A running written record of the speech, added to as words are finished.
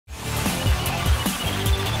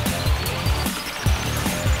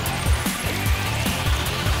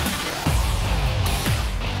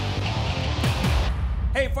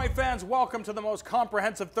fans, welcome to the most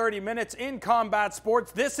comprehensive 30 minutes in combat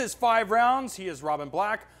sports. This is 5 Rounds. He is Robin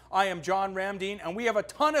Black. I am John Ramdeen, and we have a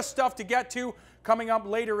ton of stuff to get to. Coming up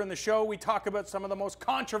later in the show, we talk about some of the most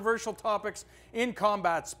controversial topics in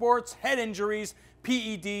combat sports, head injuries,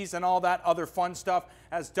 PEDs, and all that other fun stuff,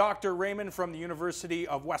 as Dr. Rehman from the University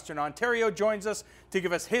of Western Ontario joins us to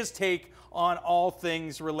give us his take on all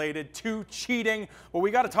things related to cheating. Well,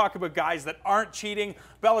 we got to talk about guys that aren't cheating.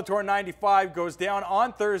 Bellator 95 goes down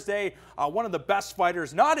on Thursday. One of the best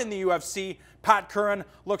fighters, not in the UFC, Pat Curran,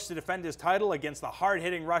 looks to defend his title against the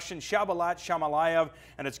hard-hitting Russian Shabalat Shamalayev,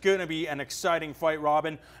 and it's going to be an exciting fight,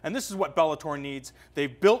 Robin. And this is what Bellator needs.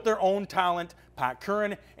 They've built their own talent, Pat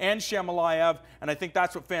Curran and Shamalayev, and I think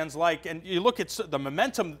that's what fans like. And you look at the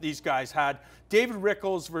momentum that these guys had. David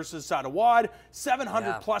Rickles versus Sadawad,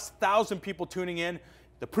 700,000+ people tuning in.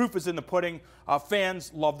 The proof is in the pudding.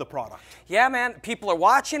 Fans love the product. Yeah, man. People are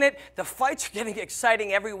watching it. The fights are getting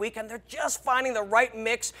exciting every week, and they're just finding the right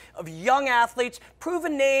mix of young athletes,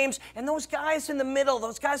 proven names, and those guys in the middle,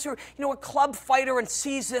 those guys who are, a club fighter and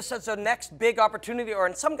sees this as their next big opportunity, or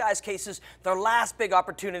in some guys' cases, their last big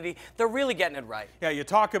opportunity. They're really getting it right. Yeah, you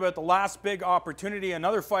talk about the last big opportunity.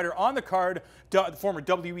 Another fighter on the card, the former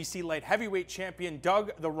WEC light heavyweight champion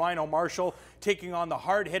Doug the Rhino Marshall, taking on the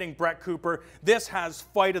hard-hitting Brett Cooper. This has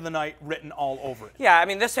fight of the night written all over it. Yeah, I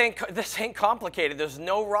mean, this ain't complicated. There's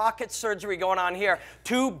no rocket surgery going on here.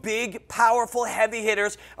 Two big, powerful, heavy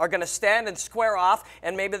hitters are going to stand and square off,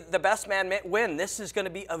 and maybe the best man win. This is going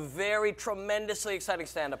to be a very tremendously exciting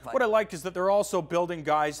stand-up fight. What I like is that they're also building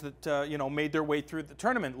guys that made their way through the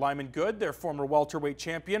tournament. Lyman Good, their former welterweight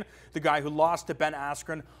champion, the guy who lost to Ben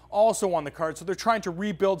Askren, also on the card. So they're trying to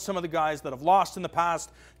rebuild some of the guys that have lost in the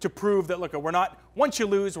past to prove that, look, once you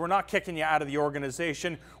lose, we're not kicking you out of the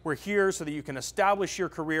organization. We're here so that you can establish your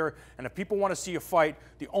career. And if people want to see a fight,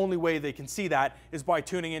 the only way they can see that is by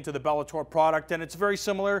tuning into the Bellator product. And it's very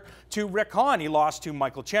similar to Rick Hahn. He lost to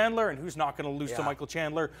Michael Chandler, and who's not going to lose to Michael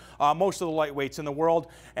Chandler? Most of the lightweights in the world.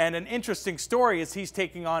 And an interesting story is he's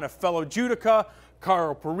taking on a fellow judoka,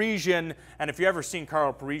 Karo Parisian, and if you've ever seen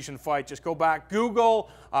Karo Parisian fight, just go back,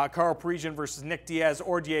 Google Karo Parisian versus Nick Diaz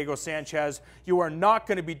or Diego Sanchez. You are not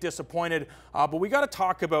going to be disappointed, but we got to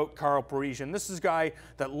talk about Karo Parisian. This is a guy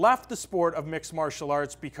that left the sport of mixed martial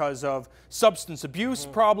arts because of substance abuse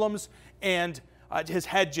problems, and his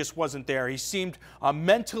head just wasn't there. He seemed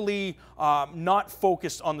mentally not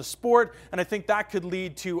focused on the sport, and I think that could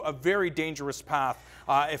lead to a very dangerous path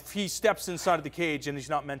if he steps inside of the cage and he's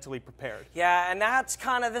not mentally prepared. Yeah, and that's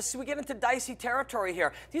kind of this. We get into dicey territory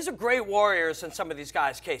here. These are great warriors in some of these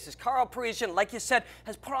guys' cases. Karo Parisian, like you said,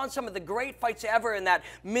 has put on some of the great fights ever in that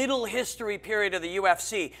middle history period of the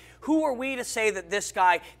UFC. Who are we to say that this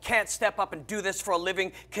guy can't step up and do this for a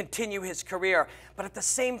living, continue his career? But at the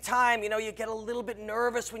same time, you get a little bit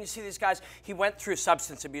nervous when you see these guys. He went through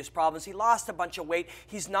substance abuse problems. He lost a bunch of weight.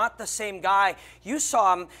 He's not the same guy. You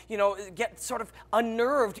saw him, get sort of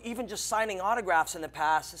unnerved even just signing autographs in the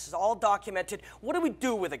past. This is all documented. What do we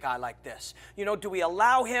do with a guy like this? Do we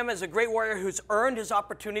allow him as a great warrior who's earned his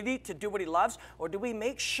opportunity to do what he loves? Or do we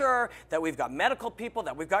make sure that we've got medical people,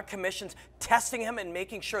 that we've got commissions testing him and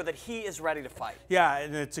making sure that he is ready to fight? Yeah,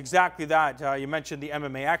 and it's exactly that. You mentioned the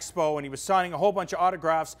MMA Expo, and he was signing a whole bunch of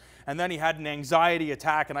autographs, and then he had an anxiety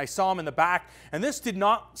attack, and I saw him in the back, and this did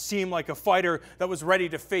not seem like a fighter that was ready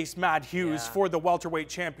to face Matt Hughes for the welterweight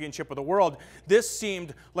championship of the world. This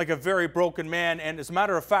seemed like a very broken man, and as a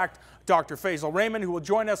matter of fact, Dr. Faisal Rehman, who will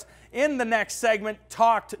join us in the next segment,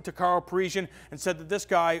 talked to Karo Parisian and said that this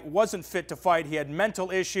guy wasn't fit to fight. He had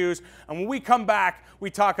mental issues, and when we come back,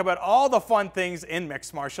 we talk about all the fun things in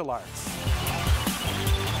mixed martial arts.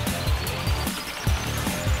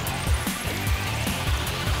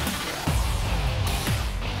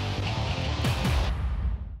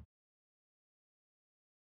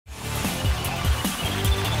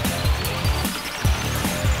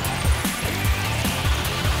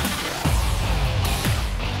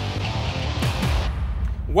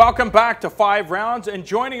 Welcome back to 5 Rounds, and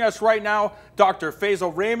joining us right now, Dr.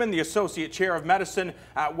 Faisal Rehman, the Associate Chair of Medicine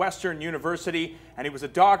at Western University, and he was a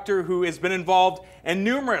doctor who has been involved in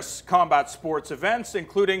numerous combat sports events,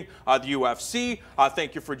 including the UFC.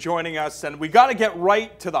 Thank you for joining us, and we got to get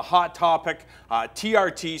right to the hot topic.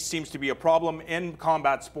 TRT seems to be a problem in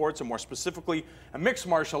combat sports, and more specifically, in mixed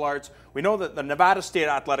martial arts. We know that the Nevada State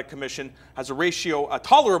Athletic Commission has a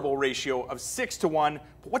tolerable ratio of 6-to-1,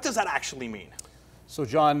 but what does that actually mean? So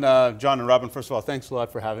John and Robin, first of all, thanks a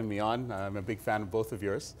lot for having me on. I'm a big fan of both of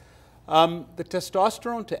yours. The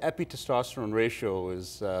testosterone to epitestosterone ratio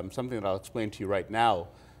is something that I'll explain to you right now.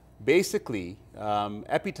 Basically,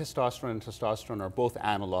 epitestosterone and testosterone are both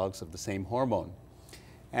analogs of the same hormone.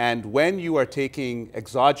 And when you are taking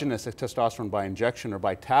exogenous testosterone by injection or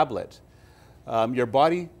by tablet, your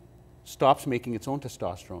body stops making its own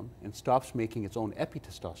testosterone and stops making its own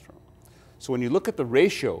epitestosterone. So when you look at the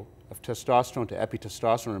ratio of testosterone to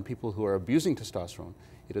epitestosterone in people who are abusing testosterone,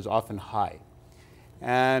 it is often high.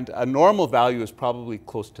 And a normal value is probably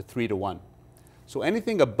close to 3 to 1. So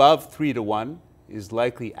anything above 3 to 1 is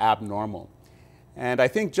likely abnormal. And I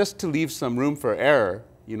think just to leave some room for error,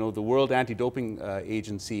 you know, the World Anti-Doping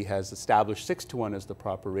Agency has established 6 to 1 as the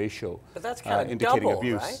proper ratio. But that's kind of indicating double,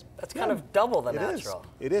 abuse. right? That's kind of double the natural.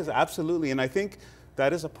 It is, absolutely. And I think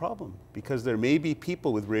that is a problem because there may be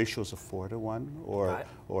people with ratios of 4 to 1 or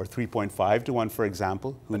 3.5 to 1, for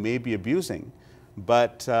example, who may be abusing.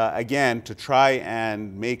 But again, to try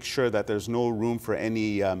and make sure that there's no room for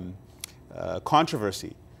any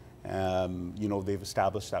controversy, you know, they've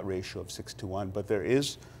established that ratio of 6 to 1, but there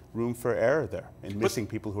is room for error there in missing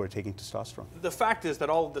people who are taking testosterone. The fact is that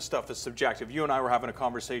all of this stuff is subjective. You and I were having a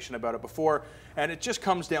conversation about it before, and it just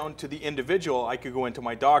comes down to the individual. I could go into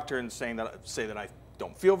my doctor and say that I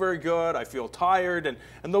don't feel very good, I feel tired,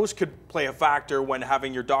 and those could play a factor when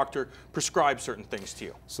having your doctor prescribe certain things to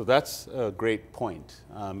you. So that's a great point.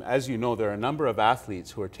 As you know, there are a number of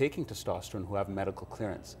athletes who are taking testosterone who have medical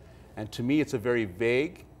clearance. And to me, it's a very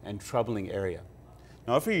vague and troubling area.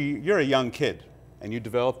 Now, if you're a young kid and you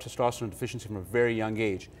develop testosterone deficiency from a very young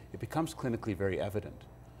age, it becomes clinically very evident.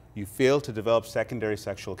 You fail to develop secondary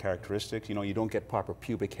sexual characteristics. You know, you don't get proper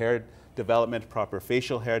pubic hair development, proper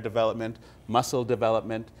facial hair development, muscle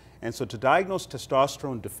development. And so to diagnose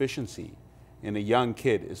testosterone deficiency in a young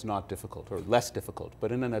kid is not difficult or less difficult.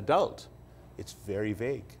 But in an adult, it's very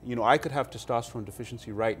vague. You know, I could have testosterone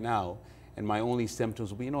deficiency right now and my only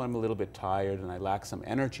symptoms will be, you know, I'm a little bit tired and I lack some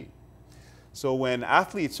energy. So when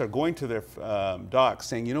athletes are going to their docs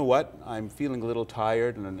saying, you know what, I'm feeling a little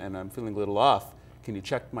tired and I'm feeling a little off, can you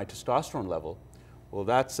check my testosterone level? Well,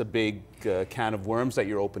 that's a big can of worms that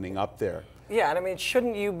you're opening up there. Yeah, and I mean,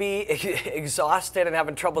 shouldn't you be exhausted and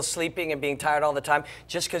having trouble sleeping and being tired all the time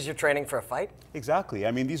just because you're training for a fight? Exactly.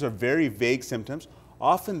 I mean, these are very vague symptoms.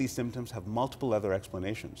 Often these symptoms have multiple other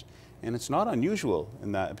explanations. And it's not unusual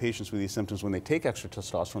in that patients with these symptoms, when they take extra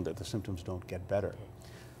testosterone, that the symptoms don't get better.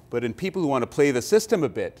 But in people who want to play the system a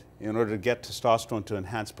bit in order to get testosterone to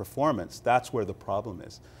enhance performance, that's where the problem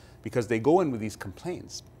is. Because they go in with these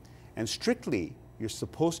complaints. And strictly, you're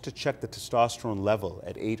supposed to check the testosterone level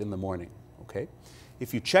at 8 in the morning, okay?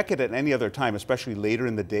 If you check it at any other time, especially later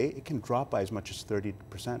in the day, it can drop by as much as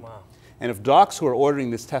 30%. Wow. And if docs who are ordering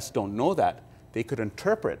this test don't know that, they could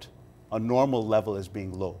interpret a normal level as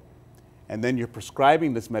being low. And then you're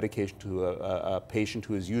prescribing this medication to a patient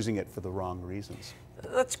who is using it for the wrong reasons.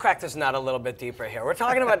 Let's crack this nut a little bit deeper here. We're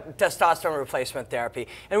talking about testosterone replacement therapy,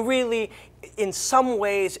 and really, in some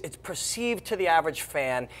ways, it's perceived to the average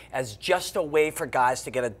fan as just a way for guys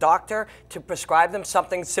to get a doctor to prescribe them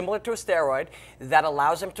something similar to a steroid that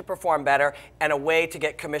allows them to perform better, and a way to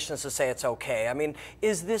get commissions to say it's okay. I mean,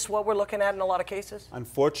 is this what we're looking at in a lot of cases?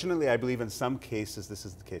 Unfortunately, I believe in some cases this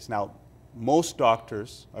is the case. Now, most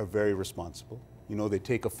doctors are very responsible. You know, they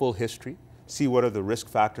take a full history, see what are the risk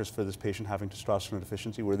factors for this patient having testosterone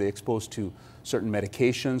deficiency. Were they exposed to certain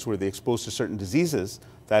medications? Were they exposed to certain diseases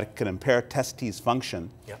that can impair testes function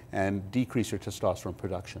and decrease your testosterone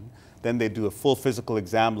production? Then they do a full physical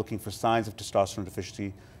exam looking for signs of testosterone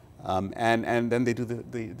deficiency, and then they do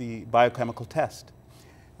the biochemical test.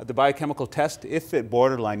 The biochemical test, if it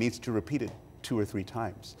borderline, needs to repeat it 2 or 3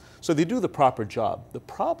 times. So they do the proper job. The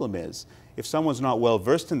problem is, if someone's not well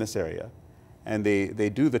versed in this area, and they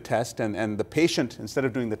do the test, and the patient, instead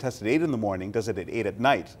of doing the test at 8 in the morning, does it at 8 at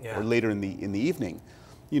night or later in the evening,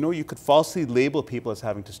 you know, you could falsely label people as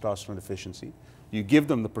having testosterone deficiency. You give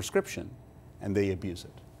them the prescription, and they abuse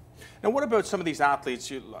it. Now, what about some of these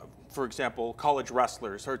athletes, for example, college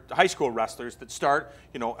wrestlers or high school wrestlers that start,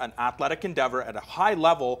 you know, an athletic endeavor at a high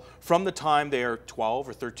level from the time they are 12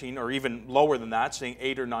 or 13 or even lower than that, saying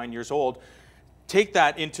 8 or 9 years old? Take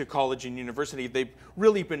that into college and university. They've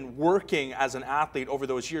really been working as an athlete over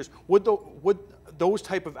those years. Would those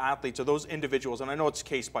type of athletes or those individuals, and I know it's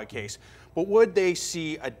case by case, but would they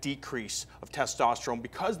see a decrease of testosterone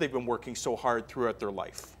because they've been working so hard throughout their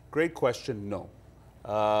life? Great question, no.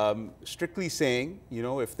 Strictly saying, you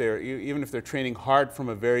know, even if they're training hard from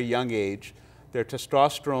a very young age, their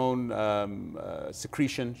testosterone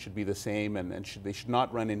secretion should be the same, and they should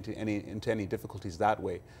not run into any difficulties that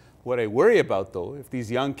way. What I worry about, though, if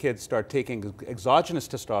these young kids start taking exogenous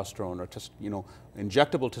testosterone or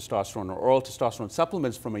injectable testosterone or oral testosterone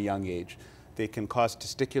supplements from a young age, they can cause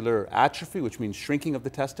testicular atrophy, which means shrinking of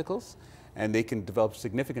the testicles, and they can develop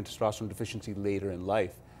significant testosterone deficiency later in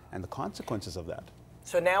life. And the consequences of that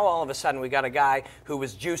So now all of a sudden we got a guy who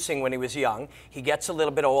was juicing when he was young. He gets a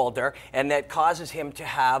little bit older, and that causes him to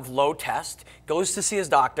have low test, goes to see his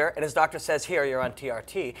doctor, and his doctor says, here, you're on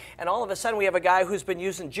TRT. And all of a sudden we have a guy who's been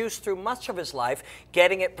using juice through much of his life,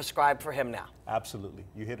 getting it prescribed for him now. Absolutely.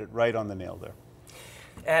 You hit it right on the nail there.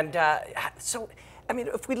 And so, I mean,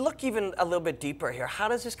 if we look even a little bit deeper here, how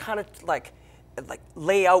does this kind of like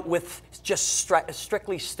lay out with just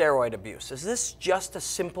strictly steroid abuse? Is this just a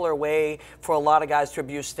simpler way for a lot of guys to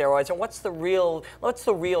abuse steroids? And what's the real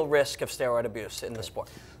risk of steroid abuse in the sport?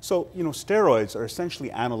 So, you know, steroids are essentially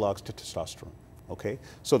analogs to testosterone, okay?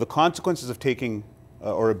 So the consequences of taking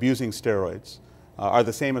or abusing steroids are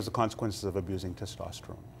the same as the consequences of abusing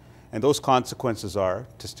testosterone. And those consequences are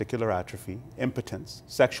testicular atrophy, impotence,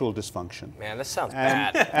 sexual dysfunction. Man, this sounds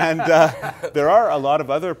bad. And there are a lot of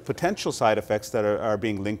other potential side effects that are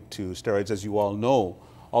being linked to steroids, as you all know.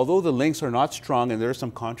 Although the links are not strong and there is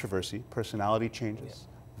some controversy, personality changes,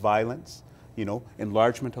 violence, you know,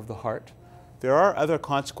 enlargement of the heart. There are other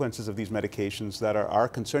consequences of these medications that are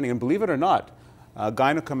concerning. And believe it or not,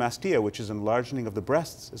 gynecomastia, which is enlarging of the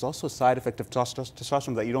breasts, is also a side effect of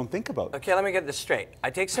testosterone that you don't think about. Okay, let me get this straight. I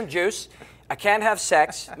take some juice, I can't have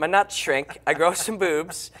sex, my nuts shrink, I grow some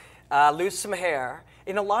boobs, lose some hair.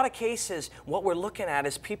 In a lot of cases, what we're looking at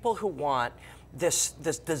is people who want this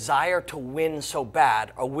desire to win so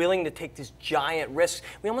bad, are willing to take these giant risks.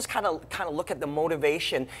 We almost kind of look at the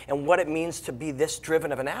motivation and what it means to be this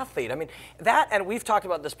driven of an athlete. I mean, that, and we've talked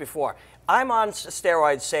about this before. I'm on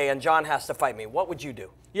steroids, say, and John has to fight me. What would you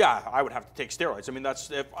do? Yeah, I would have to take steroids. I mean,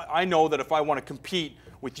 I know that if I want to compete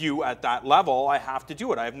with you at that level, I have to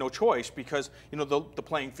do it. I have no choice because, you know, the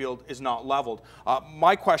playing field is not leveled.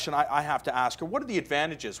 My question I have to ask are, what are the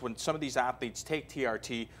advantages when some of these athletes take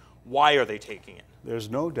TRT? Why are they taking it?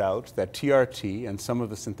 There's no doubt that TRT and some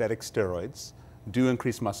of the synthetic steroids do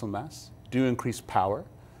increase muscle mass, do increase power,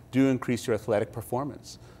 do increase your athletic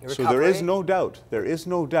performance. So there is no doubt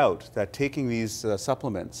that taking these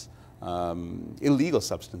supplements, illegal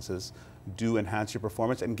substances, do enhance your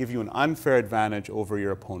performance and give you an unfair advantage over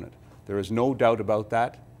your opponent. There is no doubt about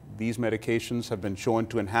that. These medications have been shown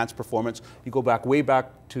to enhance performance. You go back way back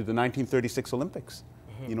to the 1936 Olympics.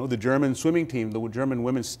 You know, the German swimming team, the German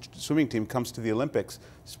women's swimming team comes to the Olympics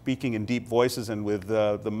speaking in deep voices and with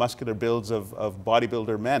the muscular builds of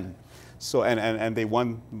bodybuilder men. So, and they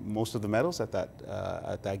won most of the medals at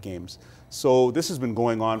that games. So this has been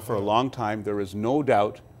going on for a long time. There is no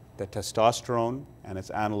doubt that testosterone and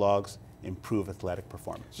its analogs improve athletic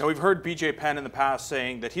performance. Now, we've heard BJ Penn in the past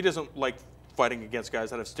saying that he doesn't like fighting against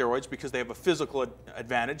guys that have steroids because they have a physical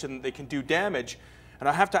advantage and they can do damage. And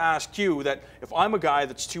I have to ask you that if I'm a guy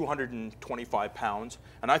that's 225 pounds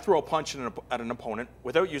and I throw a punch at an opponent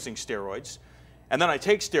without using steroids, and then I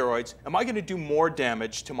take steroids, am I going to do more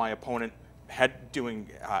damage to my opponent,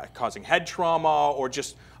 causing head trauma or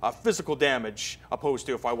just physical damage, opposed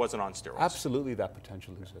to if I wasn't on steroids? Absolutely, that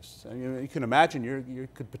potential exists. And you can imagine you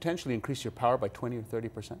could potentially increase your power by 20 or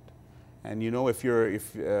 30%. And you know, if you're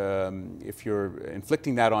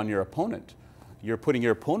inflicting that on your opponent, you're putting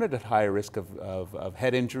your opponent at higher risk of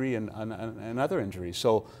head injury and other injuries.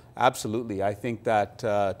 So absolutely, I think that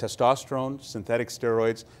testosterone, synthetic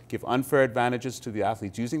steroids give unfair advantages to the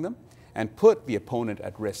athletes using them and put the opponent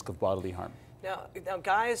at risk of bodily harm. Now,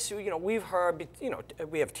 guys, you know, we've heard, you know,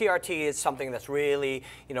 we have TRT is something that's really,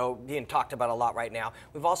 you know, being talked about a lot right now.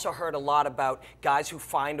 We've also heard a lot about guys who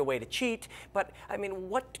find a way to cheat. But, I mean,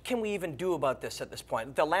 what can we even do about this at this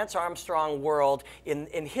point? The Lance Armstrong world,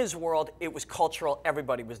 in his world, it was cultural.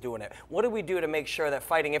 Everybody was doing it. What do we do to make sure that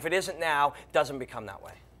fighting, if it isn't now, doesn't become that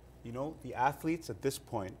way? You know, the athletes at this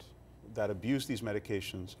point that abuse these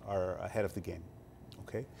medications are ahead of the game.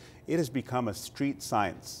 Okay? It has become a street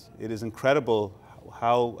science. It is incredible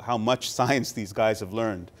how much science these guys have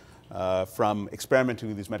learned from experimenting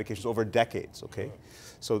with these medications over decades. Okay?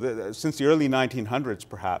 So since the early 1900s,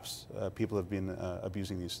 perhaps, people have been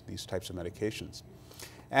abusing these types of medications.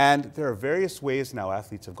 And there are various ways now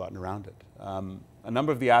athletes have gotten around it. A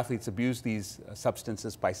number of the athletes abuse these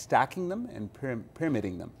substances by stacking them and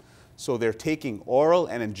pyramiding them. So they're taking oral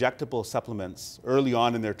and injectable supplements early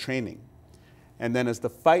on in their training. And then as the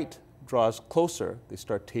fight draws closer, they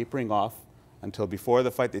start tapering off until before the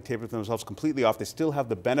fight they taper themselves completely off. They still have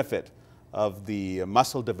the benefit of the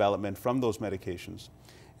muscle development from those medications.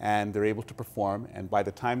 And they're able to perform. And by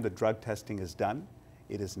the time the drug testing is done,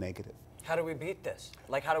 it is negative. How do we beat this?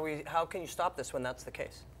 Like, how can you stop this when that's the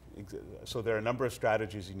case? So there are a number of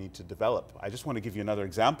strategies you need to develop. I just want to give you another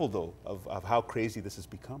example, though, of how crazy this has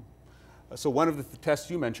become. So one of the tests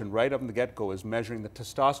you mentioned right up in the get-go is measuring the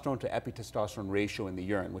testosterone to epitestosterone ratio in the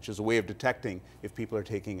urine, which is a way of detecting if people are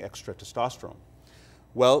taking extra testosterone.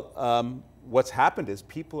 Well, what's happened is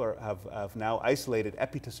people have now isolated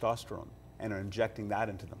epitestosterone and are injecting that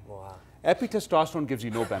into them. Wow. Epitestosterone gives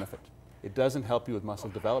you no benefit. It doesn't help you with muscle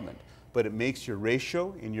development, but it makes your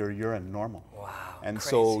ratio in your urine normal. Wow. And crazy.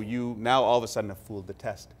 so you now all of a sudden have fooled the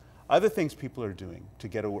test. Other things people are doing to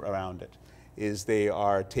get around it is they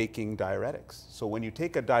are taking diuretics. So when you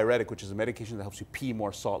take a diuretic, which is a medication that helps you pee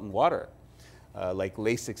more salt and water, like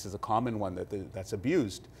Lasix is a common one that's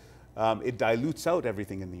abused, it dilutes out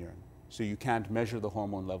everything in the urine. So you can't measure the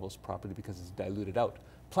hormone levels properly because it's diluted out.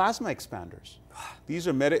 Plasma expanders. These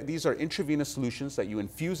are intravenous solutions that you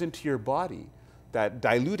infuse into your body that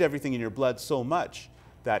dilute everything in your blood so much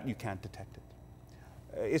that you can't detect it.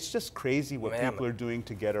 It's just crazy what people are doing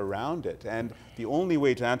to get around it. And the only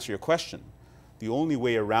way to answer your question, the only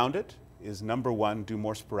way around it is, number one, do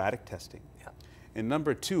more sporadic testing. Yeah. And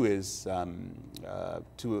number two is,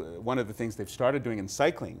 one of the things they've started doing in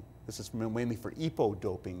cycling, this is mainly for EPO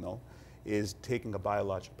doping though, is taking a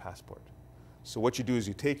biologic passport. So what you do is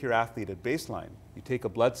you take your athlete at baseline, you take a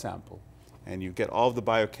blood sample, and you get all of the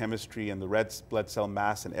biochemistry and the red blood cell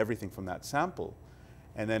mass and everything from that sample.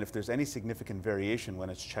 And then if there's any significant variation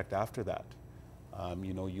when it's checked after that,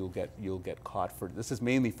 you know, you'll get caught for, this is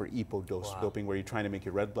mainly for EPO doping, where you're trying to make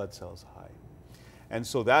your red blood cells high. And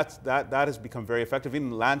so that has become very effective.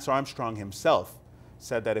 Even Lance Armstrong himself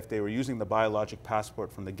said that if they were using the biologic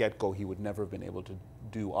passport from the get-go, he would never have been able to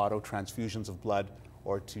do auto transfusions of blood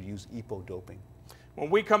or to use EPO doping. When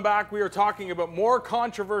we come back, we are talking about more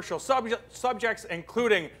controversial subjects,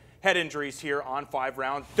 including head injuries here on 5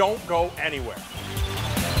 Rounds. Don't go anywhere.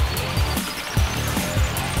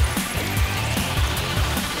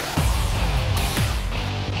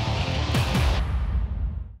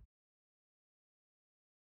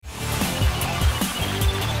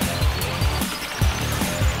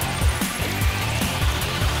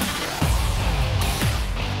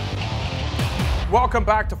 Welcome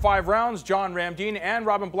back to 5 Rounds. John Ramdeen and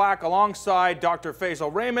Robin Black alongside Dr.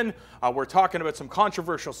 Faisal Rehman. We're talking about some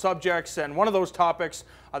controversial subjects, and one of those topics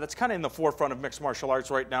that's kind of in the forefront of mixed martial arts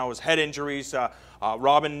right now is head injuries.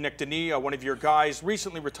 Robin Nictoni, one of your guys,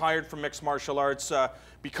 recently retired from mixed martial arts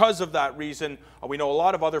because of that reason. We know a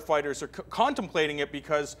lot of other fighters are contemplating it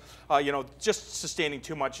because, you know, just sustaining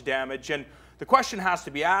too much damage. And the question has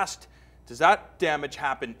to be asked, does that damage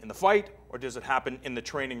happen in the fight, or does it happen in the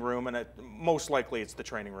training room? And most likely it's the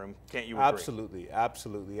training room. Can't you agree? Absolutely,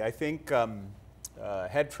 absolutely. I think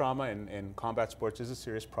head trauma in combat sports is a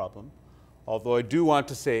serious problem. Although I do want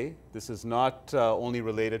to say this is not only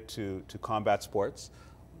related to combat sports.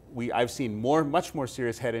 I've seen much more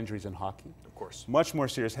serious head injuries in hockey. Of course. Much more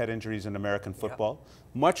serious head injuries in American football.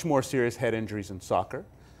 Much more serious head injuries in soccer.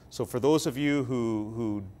 So for those of you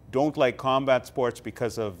who don't like combat sports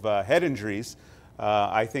because of head injuries,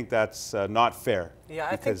 I think that's not fair. Yeah,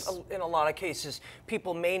 I think in a lot of cases,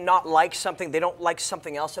 people may not like something, they don't like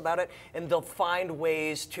something else about it, and they'll find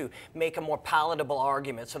ways to make a more palatable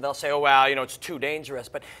argument. So they'll say, oh, well, you know, it's too dangerous.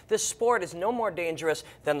 But this sport is no more dangerous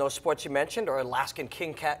than those sports you mentioned, or Alaskan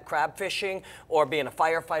king crab fishing, or being a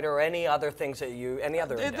firefighter, or any other things that any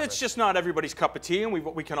other endeavors. It's just not everybody's cup of tea, and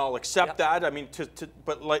we can all accept that. I mean,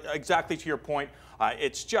 but like, exactly to your point,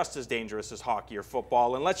 it's just as dangerous as hockey or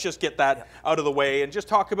football. And let's just get that out of the way and just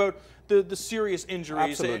talk about the serious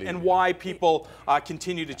injuries and why people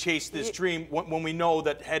continue to chase this dream when we know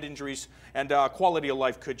that head injuries and quality of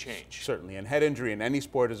life could change. Certainly, and head injury in any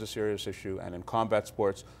sport is a serious issue, and in combat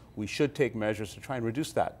sports, we should take measures to try and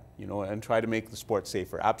reduce that, you know, and try to make the sport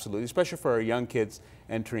safer, absolutely, especially for our young kids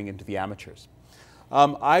entering into the amateurs.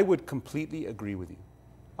 I would completely agree with you.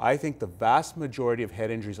 I think the vast majority of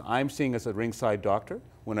head injuries I'm seeing as a ringside doctor,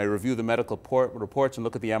 when I review the medical reports and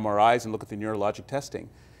look at the MRIs and look at the neurologic testing,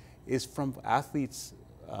 is from athletes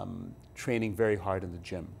training very hard in the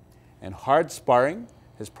gym. And hard sparring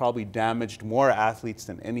has probably damaged more athletes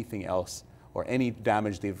than anything else, or any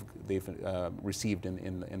damage they've received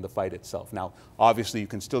in the fight itself. Now, obviously, you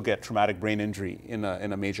can still get traumatic brain injury in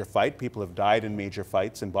a major fight. People have died in major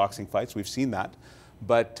fights, in boxing fights. We've seen that.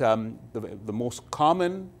 But the most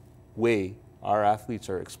common way our athletes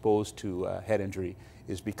are exposed to head injury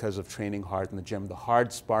is because of training hard in the gym. The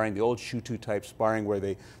hard sparring, the old Shutu type sparring where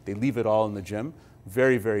they leave it all in the gym,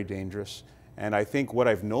 very, very dangerous. And I think what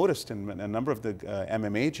I've noticed in a number of the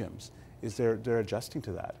MMA gyms is they're adjusting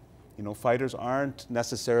to that. You know, fighters aren't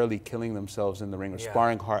necessarily killing themselves in the ring or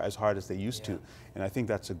sparring as hard as they used to. And I think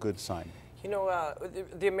that's a good sign. You know,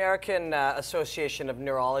 the American Association of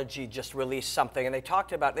Neurology just released something, and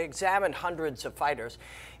they examined hundreds of fighters,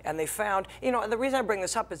 and they found, you know, and the reason I bring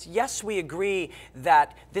this up is, yes, we agree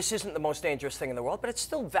that this isn't the most dangerous thing in the world, but it's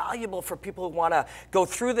still valuable for people who want to go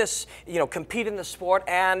through this, you know, compete in the sport,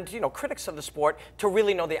 and, you know, critics of the sport, to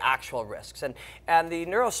really know the actual risks. And the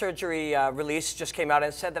neurosurgery release just came out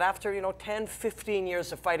and said that after, you know, 10, 15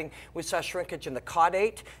 years of fighting, we saw shrinkage in the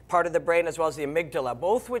caudate part of the brain, as well as the amygdala,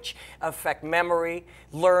 both which affect memory,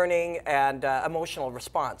 learning, and emotional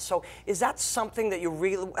response. So is that something that you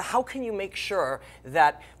really, how can you make sure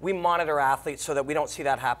that we monitor athletes so that we don't see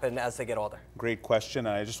that happen as they get older? Great question,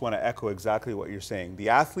 and I just want to echo exactly what you're saying. The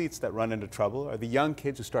athletes that run into trouble are the young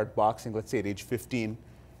kids who start boxing, let's say at age 15,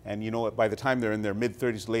 and you know, by the time they're in their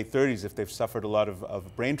mid-30s, late 30s, if they've suffered a lot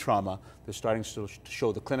of brain trauma, they're starting to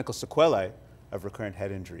show the clinical sequelae of recurrent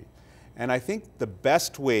head injury. And I think the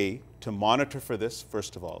best way to monitor for this,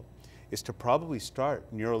 first of all, is to probably start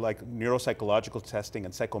neuropsychological testing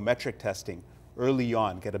and psychometric testing early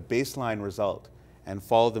on, get a baseline result, and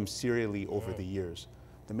follow them serially over the years.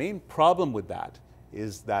 The main problem with that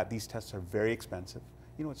is that these tests are very expensive.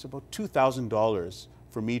 You know, it's about $2,000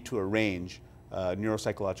 for me to arrange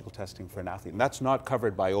neuropsychological testing for an athlete, and that's not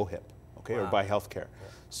covered by OHIP, okay, or by healthcare.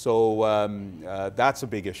 So that's a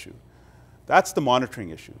big issue. That's the monitoring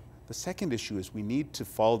issue. The second issue is we need to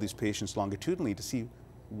follow these patients longitudinally to see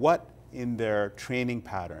what in their training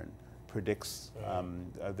pattern predicts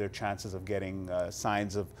their chances of getting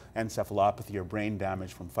signs of encephalopathy or brain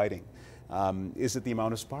damage from fighting. Is it the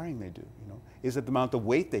amount of sparring they do? You know? Is it the amount of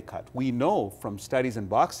weight they cut? We know from studies in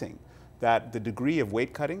boxing that the degree of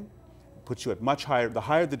weight cutting puts you at much higher, the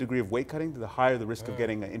higher the degree of weight cutting, the higher the risk of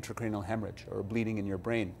getting an intracranial hemorrhage or bleeding in your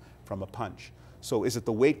brain from a punch. So is it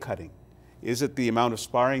the weight cutting? Is it the amount of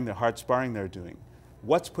sparring, the hard sparring they're doing?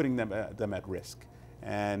 What's putting them at risk?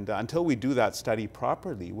 And until we do that study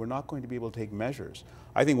properly, we're not going to be able to take measures.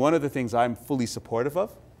 I think one of the things I'm fully supportive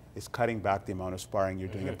of is cutting back the amount of sparring you're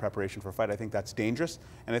doing in preparation for a fight. I think that's dangerous,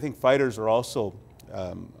 and I think fighters are also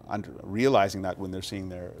realizing that when they're seeing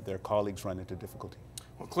their colleagues run into difficulty.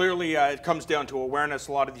 Well, clearly it comes down to awareness.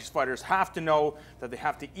 A lot of these fighters have to know that they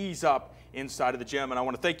have to ease up inside of the gym. And I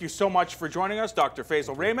want to thank you so much for joining us, Dr.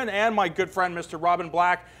 Faisal Rehman, and my good friend, Mr. Robin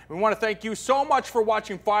Black. We want to thank you so much for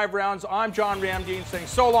watching 5 Rounds. I'm John Ramdeen saying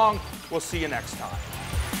so long. We'll see you next time.